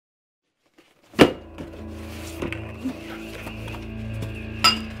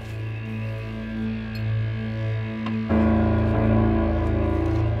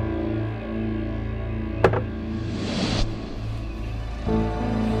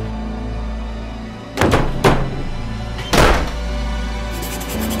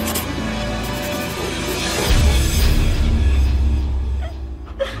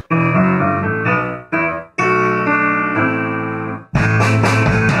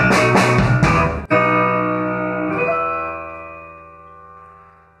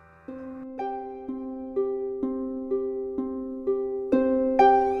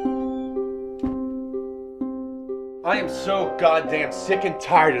am so goddamn sick and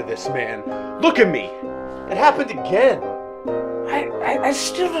tired of this, man. Look at me. It happened again. I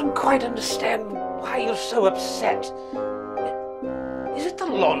still don't quite understand why you're so upset. Is it the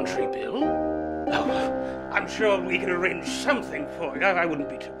laundry bill? Oh, I'm sure we can arrange something for you. I wouldn't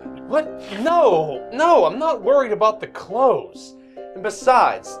be too worried. What? No, I'm not worried about the clothes. And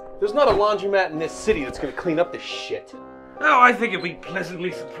besides, there's not a laundromat in this city that's gonna clean up this shit. Oh, I think you'll be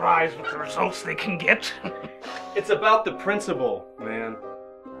pleasantly surprised with the results they can get. It's about the principle, man.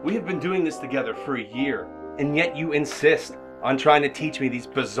 We have been doing this together for a year, and yet you insist on trying to teach me these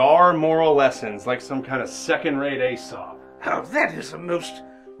bizarre moral lessons like some kind of second-rate Aesop. Oh, that is a most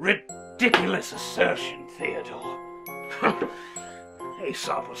ridiculous assertion, Theodore.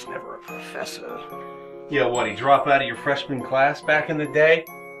 Aesop was never a professor. Yeah, what, he dropped out of your freshman class back in the day?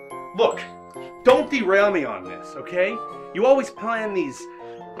 Look, don't derail me on this, okay? You always plan these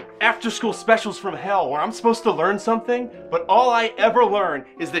after-school specials from hell where I'm supposed to learn something, but all I ever learn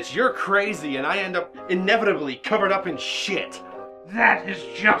is that you're crazy and I end up inevitably covered up in shit. That is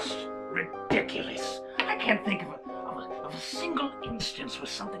just ridiculous. I can't think of a single instance where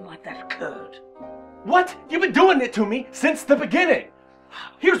something like that occurred. What? You've been doing it to me since the beginning.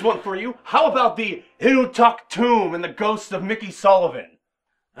 Here's one for you. How about the Inutuck tomb and the ghost of Mickey Sullivan?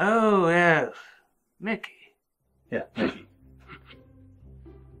 Oh, yes. Mickey. Yeah, Mickey.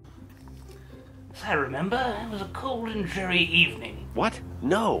 I remember, it was a cold and dreary evening. What?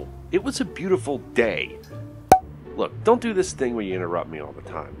 No, it was a beautiful day. Look, don't do this thing where you interrupt me all the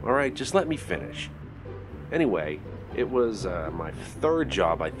time, alright? Just let me finish. Anyway, it was my third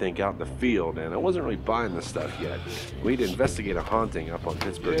job, I think, out in the field, and I wasn't really buying this stuff yet. We had to investigate a haunting up on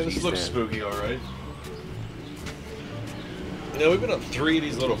Pittsburgh's Yeah, this East looks End. spooky, alright. You know, we've been on 3 of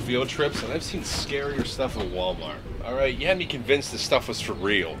these little field trips, and I've seen scarier stuff at Walmart. Alright, you had me convinced this stuff was for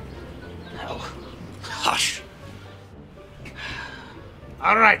real. Oh, hush.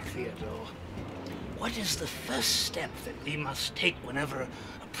 All right, Theodore. What is the first step that we must take whenever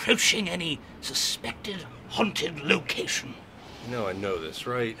approaching any suspected haunted location? You know, I know this,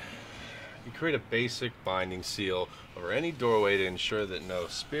 right? You create a basic binding seal over any doorway to ensure that no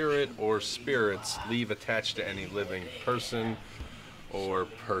spirit or spirits leave attached to any living person or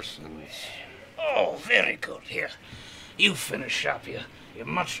persons. Oh, very good. Here, you finish up. You're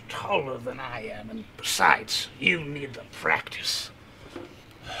much taller than I am, and besides, you need the practice.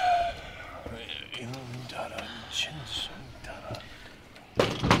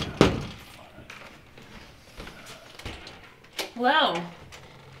 Hello.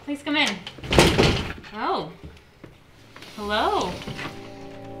 Please come in. Oh. Hello.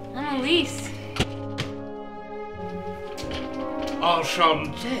 I'm Elise.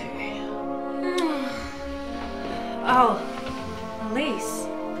 Enchanté. Oh, Elise.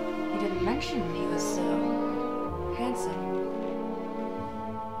 You didn't mention he was so handsome.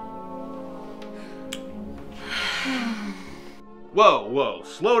 Whoa,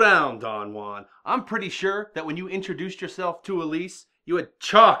 slow down, Don Juan. I'm pretty sure that when you introduced yourself to Elise, you had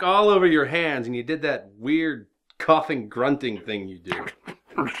chalk all over your hands and you did that weird coughing, grunting thing you do.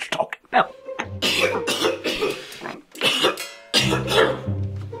 Let's talk about.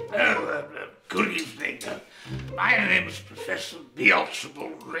 Good evening. My name is Professor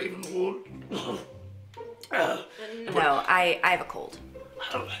Beelzebub Ravenwood. No, I have a cold.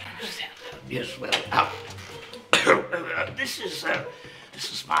 Oh, yes, well, this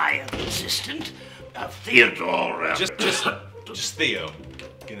is my assistant, Theodore. Just Theo.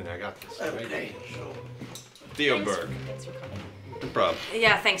 Get in there, I got this. Okay. Theo Berg. Thanks for coming. No problem.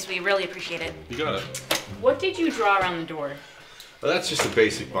 Yeah, thanks. We really appreciate it. You got it. What did you draw around the door? Well, that's just a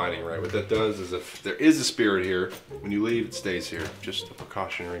basic binding, right? What that does is if there is a spirit here, when you leave, it stays here. Just a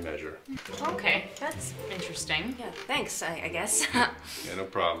precautionary measure. Okay, that's interesting. Yeah, thanks, I guess. Yeah, no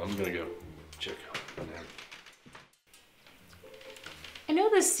problem. I'm gonna go check out. I know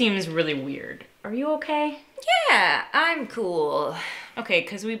this seems really weird. Are you okay? Yeah, I'm cool. Okay,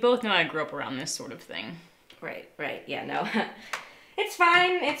 because we both know I grew up around this sort of thing. Right, yeah, no. It's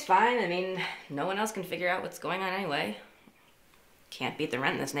fine. I mean, no one else can figure out what's going on anyway. Can't beat the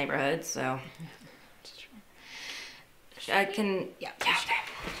rent in this neighborhood, so. I can, yeah.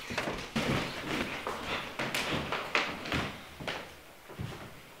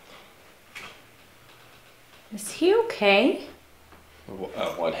 Is he okay?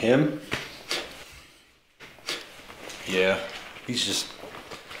 What, him? Yeah, he's just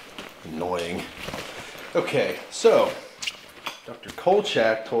annoying. Okay, so Dr.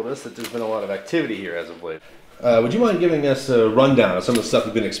 Kolchak told us that there's been a lot of activity here as of late. Would you mind giving us a rundown of some of the stuff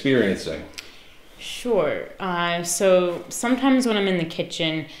you've been experiencing? Sure. So sometimes when I'm in the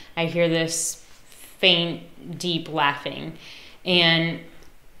kitchen, I hear this faint, deep laughing. And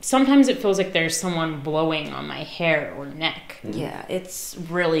sometimes it feels like there's someone blowing on my hair or neck. Yeah, it's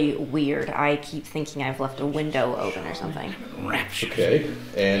really weird. I keep thinking I've left a window open or something. Okay.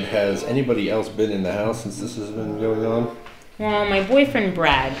 And has anybody else been in the house since this has been going on? Well, my boyfriend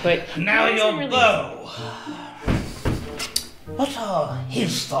Brad, but... Now he your doesn't really- bow. What are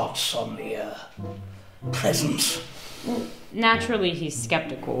his thoughts on the presents? Naturally, he's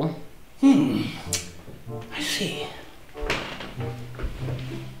skeptical. I see.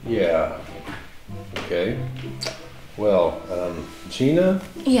 Yeah. Okay. Well, Gina,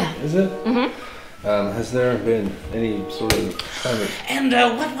 Yeah. is it? Mm-hmm. Has there been any sort of kind of... And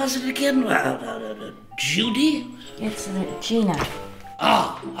what was it again? Judy? It's Gina.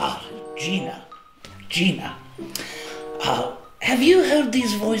 Gina. Gina. Have you heard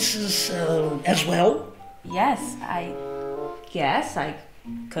these voices as well? Yes, I guess. I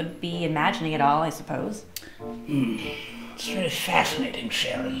could be imagining it all, I suppose. It's very fascinating,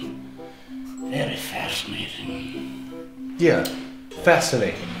 Sharon. Very fascinating. Yeah,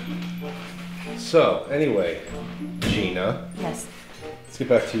 fascinating. So, anyway, Gina, Yes. let's get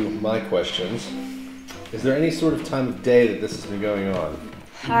back to my questions. Is there any sort of time of day that this has been going on?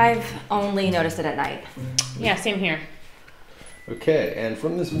 I've only noticed it at night. Yeah, same here. Okay, and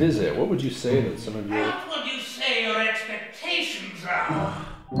from this visit, what would you say that some of your... What would you say your expectations are?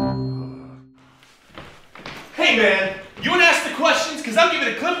 Hey man, you wanna ask the questions? Cause I'm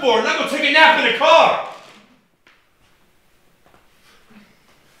giving a clipboard and I'm gonna take a nap in the car!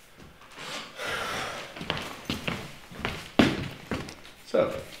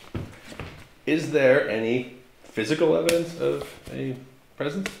 So, is there any physical evidence of a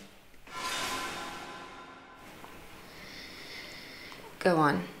presence? Go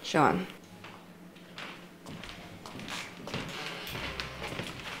on, show him.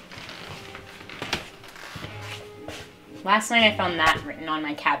 Last night I found that written on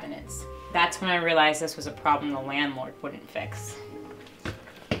my cabinets. That's when I realized this was a problem the landlord wouldn't fix.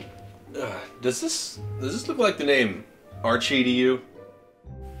 Does this look like the name Archie to you?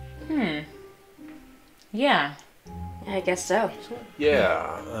 Yeah. I guess so.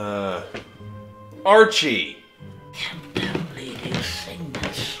 Yeah, Archie! Lady, sing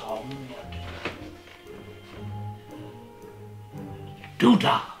that song.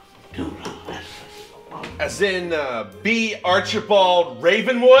 Doodah. Doodah. That's the one. As in, B. Archibald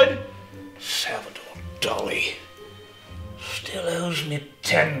Ravenwood? Salvador Dolly still owes me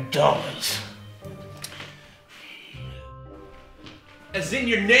 $10. As in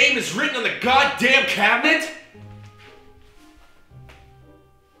your name is written on the goddamn cabinet?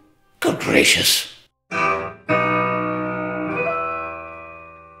 Good gracious.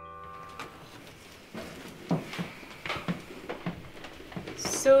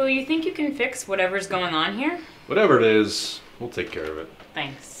 So you think you can fix whatever's going on here? Whatever it is, we'll take care of it.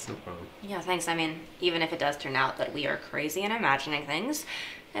 Thanks. No problem. Yeah, thanks. I mean, even if it does turn out that we are crazy and imagining things,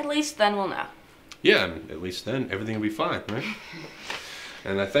 at least then we'll know. Yeah, and at least then everything will be fine, right?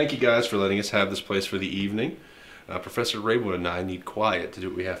 And I thank you guys for letting us have this place for the evening. Professor Raywood and I need quiet to do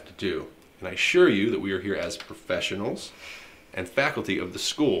what we have to do. And I assure you that we are here as professionals and faculty of the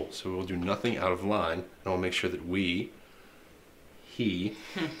school, so we will do nothing out of line, and I will make sure that he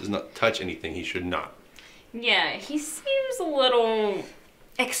does not touch anything he should not. Yeah, he seems a little...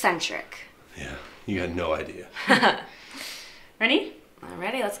 Eccentric. Yeah, you had no idea. Ready?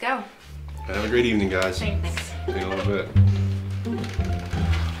 Alrighty, let's go. Have a great evening, guys. Thanks. See you in a little bit.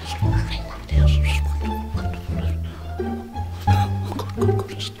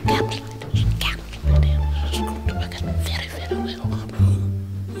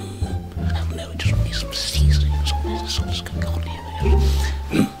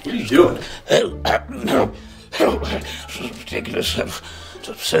 What are you doing? Ridiculous,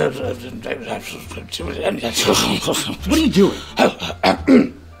 absurd. What are you doing?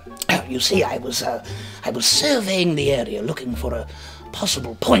 You see, I was surveying the area, looking for a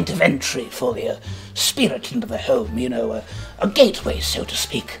possible point of entry for the spirit into the home. You know, a gateway, so to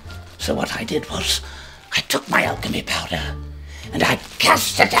speak. So what I did was, I took my alchemy powder and I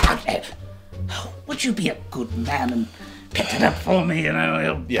cast it out there. Oh, would you be a good man and pick it up for me? You know,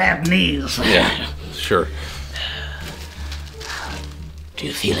 your bad knees. Yeah, sure. Do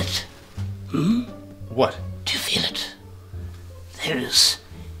you feel it? What? Do you feel it? There is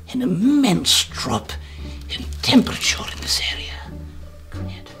an immense drop in temperature in this area. Come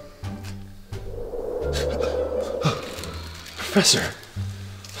here. Professor.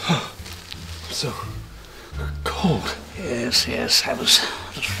 I'm so cold. Yes, I was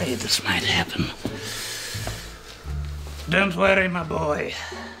afraid this might happen. Don't worry, my boy.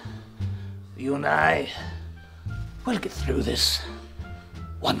 You and I, we'll get through this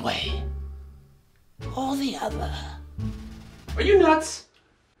one way or the other. Are you nuts?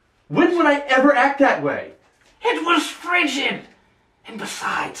 When would I ever act that way? It was frigid. And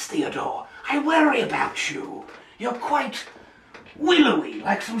besides, Theodore, I worry about you. You're quite willowy,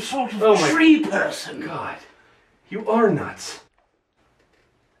 like some sort of tree person. God, you are nuts.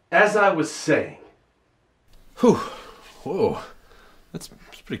 As I was saying. Whew. Whoa. That's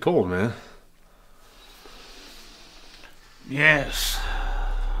pretty cold, man. Yes.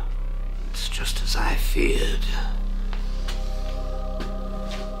 It's just as I feared.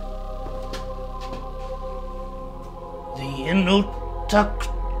 The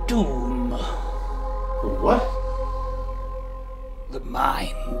Inutuk Doom. What? The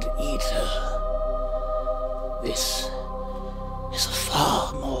Mind Eater. This is a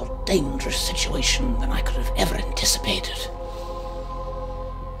far more dangerous situation than I could have ever anticipated.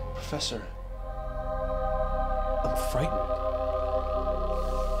 Professor, I'm frightened.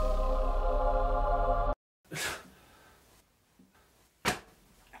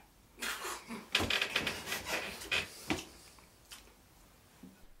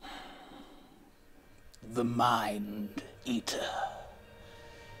 The Mind Eater.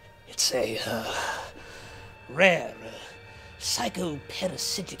 It's a rare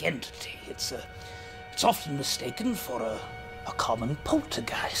psychoparasitic entity. It's often mistaken for a common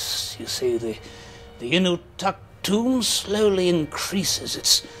poltergeist. You see, the Inutuk tomb slowly increases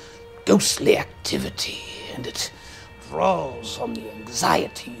its ghostly activity, and it draws on the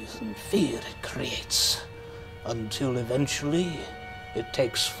anxieties and fear it creates, until eventually it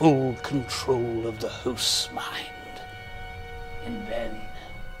takes full control of the host's mind. And then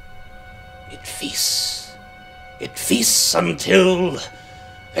it feasts. It feasts until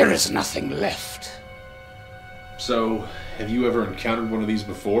there is nothing left. So, have you ever encountered one of these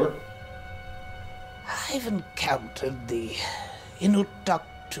before? I've encountered the Inutuk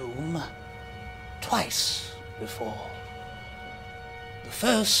tomb twice before. The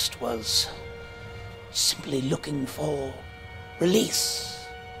first was simply looking for release,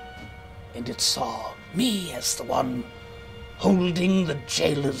 and it saw me as the one holding the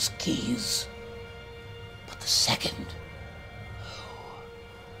jailer's keys. But the second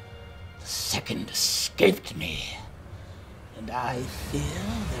escaped me, and I fear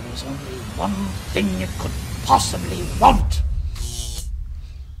there is only one thing it could possibly want.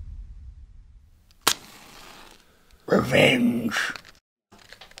 Revenge.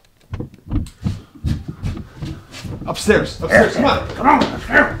 Upstairs, come on. Come on, let's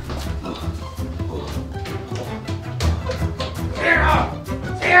go. Theo!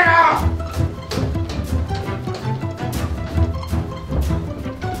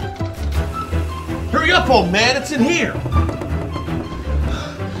 Hurry up, old man, it's in here.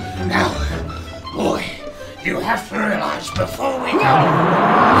 Now, boy, you have to realize before we go.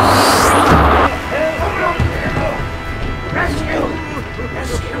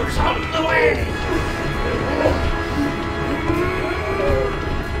 Rescue's on the way.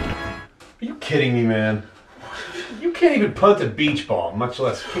 Are you kidding me, man? You can't even punt a beach ball, much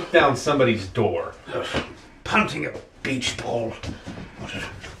less kick down somebody's door. Punting a beach ball. What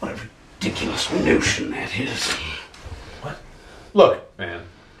a ridiculous notion that is. What? Look, man,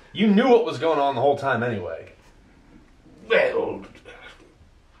 you knew what was going on the whole time anyway. Well,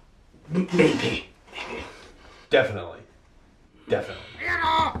 maybe. Definitely. Theodore!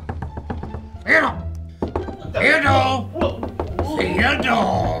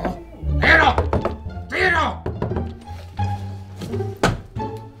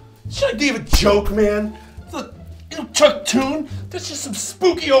 This idea of a joke, man. The Inutuk tune? That's just some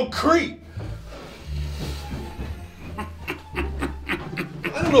spooky old creep. I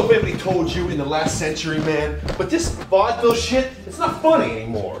don't know if anybody told you in the last century, man, but this vaudeville shit, it's not funny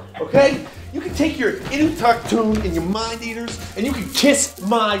anymore, okay? You can take your Inutuk tune and your mind eaters, and you can kiss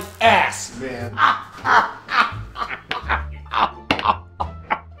my ass, man.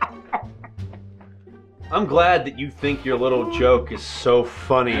 I'm glad that you think your little joke is so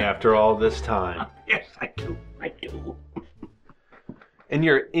funny after all this time. Yes, I do. And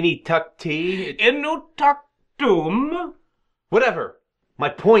your Inutuk tea? Inutuk Doom? Whatever. My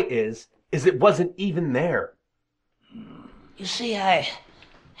point is it wasn't even there. You see, I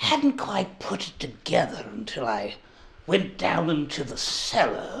hadn't quite put it together until I went down into the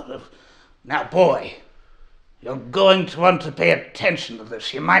cellar. Now, boy, you're going to want to pay attention to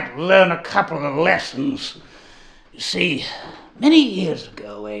this. You might learn a couple of lessons. You see, many years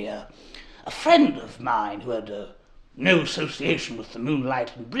ago, a friend of mine who had no association with the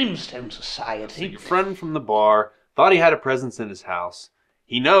Moonlight and Brimstone Society... Your friend from the bar thought he had a presence in his house.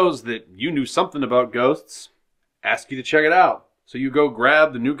 He knows that you knew something about ghosts, asked you to check it out. So you go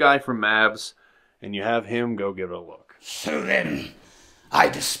grab the new guy from Mavs, and you have him go give it a look. So then, I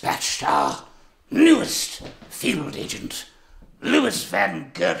dispatched our newest field agent, Louis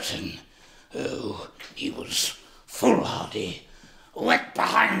Van Gerten. Oh, he was foolhardy, wet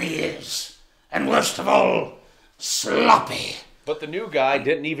behind the ears, and worst of all, sloppy. But the new guy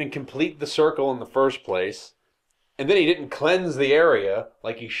didn't even complete the circle in the first place, and then he didn't cleanse the area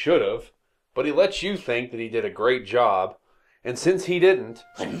like he should have, but he lets you think that he did a great job, and since he didn't...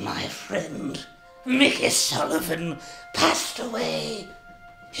 When my friend Mickey Sullivan passed away,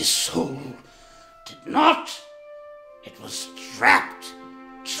 his soul did not. It was trapped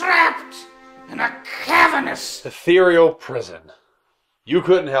in a cavernous... ethereal prison. You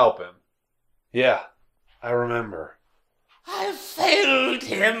couldn't help him. Yeah, I remember. I failed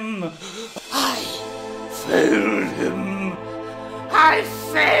him. I failed him. I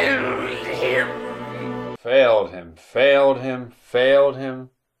failed him. Failed him, failed him, failed him,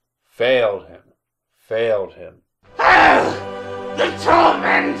 failed him, failed him. Oh, the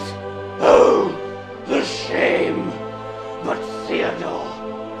torment. Oh, the shame. But Theodore,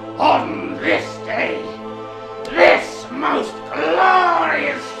 on this day, this most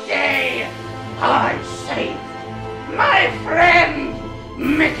glorious day, I saved my friend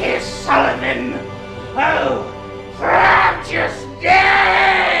Mickey Sullivan. Oh, frabjous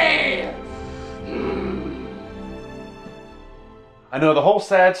day! I know the whole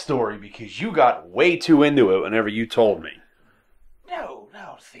sad story because you got way too into it whenever you told me. No,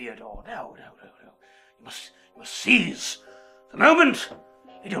 Theodore, no. You must seize the moment.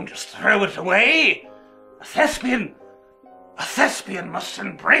 You don't just throw it away. A thespian must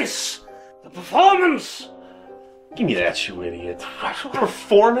embrace the performance. Give me that, you idiot.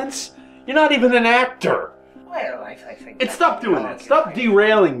 Performance? You're not even an actor. Well, I think... And stop doing that. Stop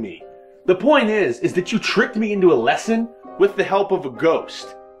derailing me. The point is that you tricked me into a lesson with the help of a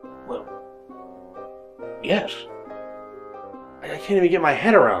ghost. Well, yes. I can't even get my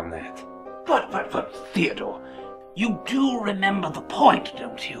head around that. But, Theodore, you do remember the point,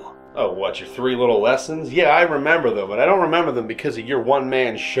 don't you? Oh, what, your 3 little lessons? Yeah, I remember them, but I don't remember them because of your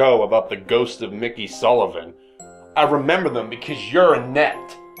one-man show about the ghost of Mickey Sullivan. I remember them because you're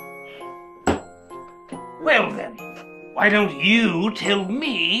Annette. Well then, why don't you tell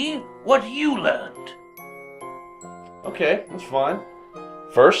me what you learned? Okay, that's fine.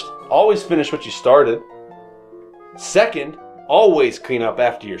 First, always finish what you started. Second, always clean up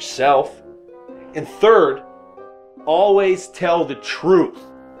after yourself. And third, always tell the truth.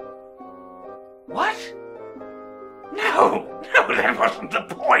 What? No, that wasn't the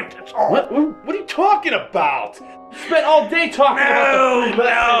point at all. What are you talking about? You spent all day talking about the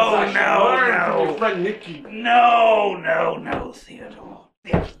lessons I learned from your friend Nicky. No, Theodore.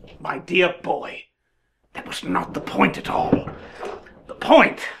 My dear boy, that was not the point at all. The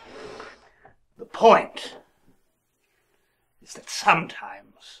point is that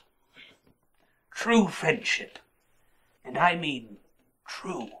sometimes true friendship, and I mean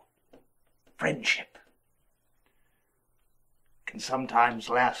true friendship, can sometimes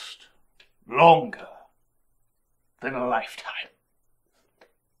last longer than a lifetime.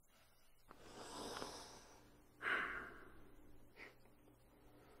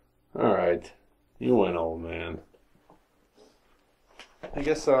 All right, you win, old man. I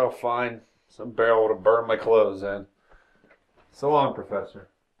guess I'll find some barrel to burn my clothes in. So long, Professor.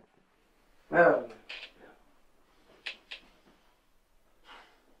 Well,